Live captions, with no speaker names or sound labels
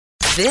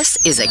This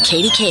is a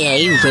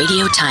KDKA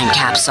radio time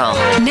capsule.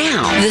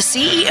 Now, the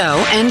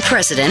CEO and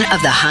president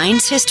of the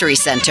Heinz History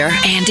Center,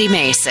 Andy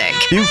Masek.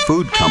 Few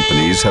food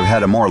companies have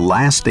had a more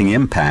lasting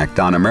impact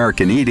on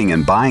American eating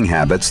and buying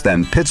habits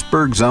than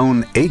Pittsburgh's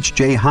own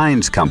H.J.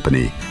 Heinz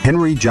Company.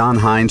 Henry John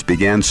Heinz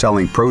began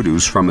selling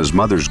produce from his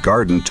mother's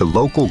garden to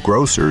local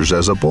grocers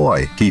as a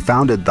boy. He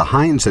founded the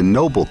Heinz &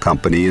 Noble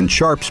Company in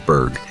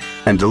Sharpsburg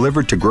and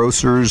delivered to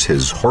grocers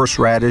his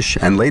horseradish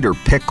and later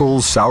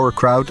pickles,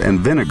 sauerkraut, and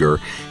vinegar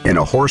in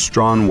a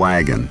horse-drawn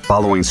wagon.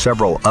 Following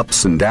several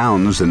ups and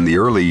downs in the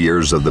early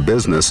years of the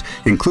business,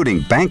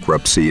 including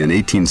bankruptcy in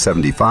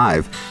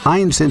 1875,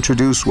 Heinz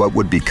introduced what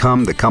would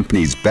become the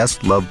company's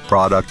best-loved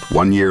product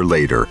 1 year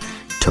later,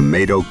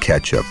 tomato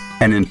ketchup.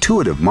 An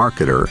intuitive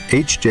marketer,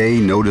 H.J.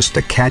 noticed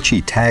a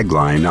catchy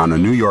tagline on a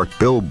New York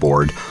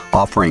billboard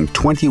offering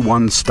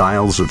 21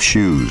 styles of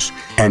shoes,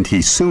 and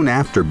he soon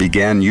after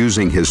began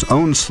using his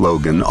own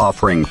slogan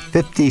offering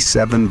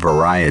 57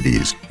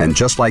 varieties. And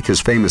just like his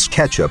famous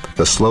ketchup,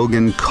 the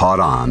slogan caught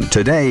on.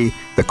 Today,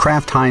 the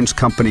Kraft Heinz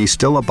Company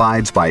still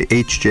abides by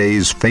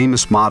H.J.'s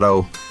famous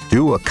motto,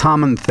 "Do a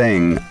common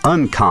thing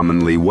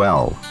uncommonly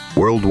well."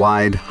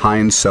 Worldwide,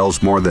 Heinz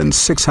sells more than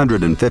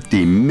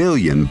 650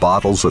 million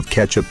bottles of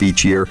ketchup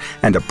each year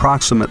and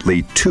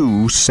approximately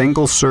 2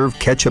 single-serve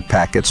ketchup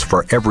packets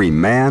for every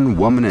man,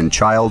 woman, and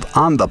child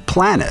on the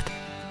planet.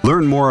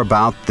 Learn more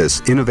about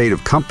this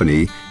innovative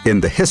company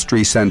in the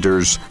History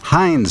Center's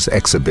Heinz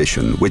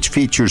exhibition, which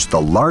features the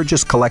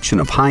largest collection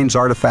of Heinz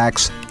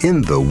artifacts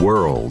in the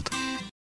world.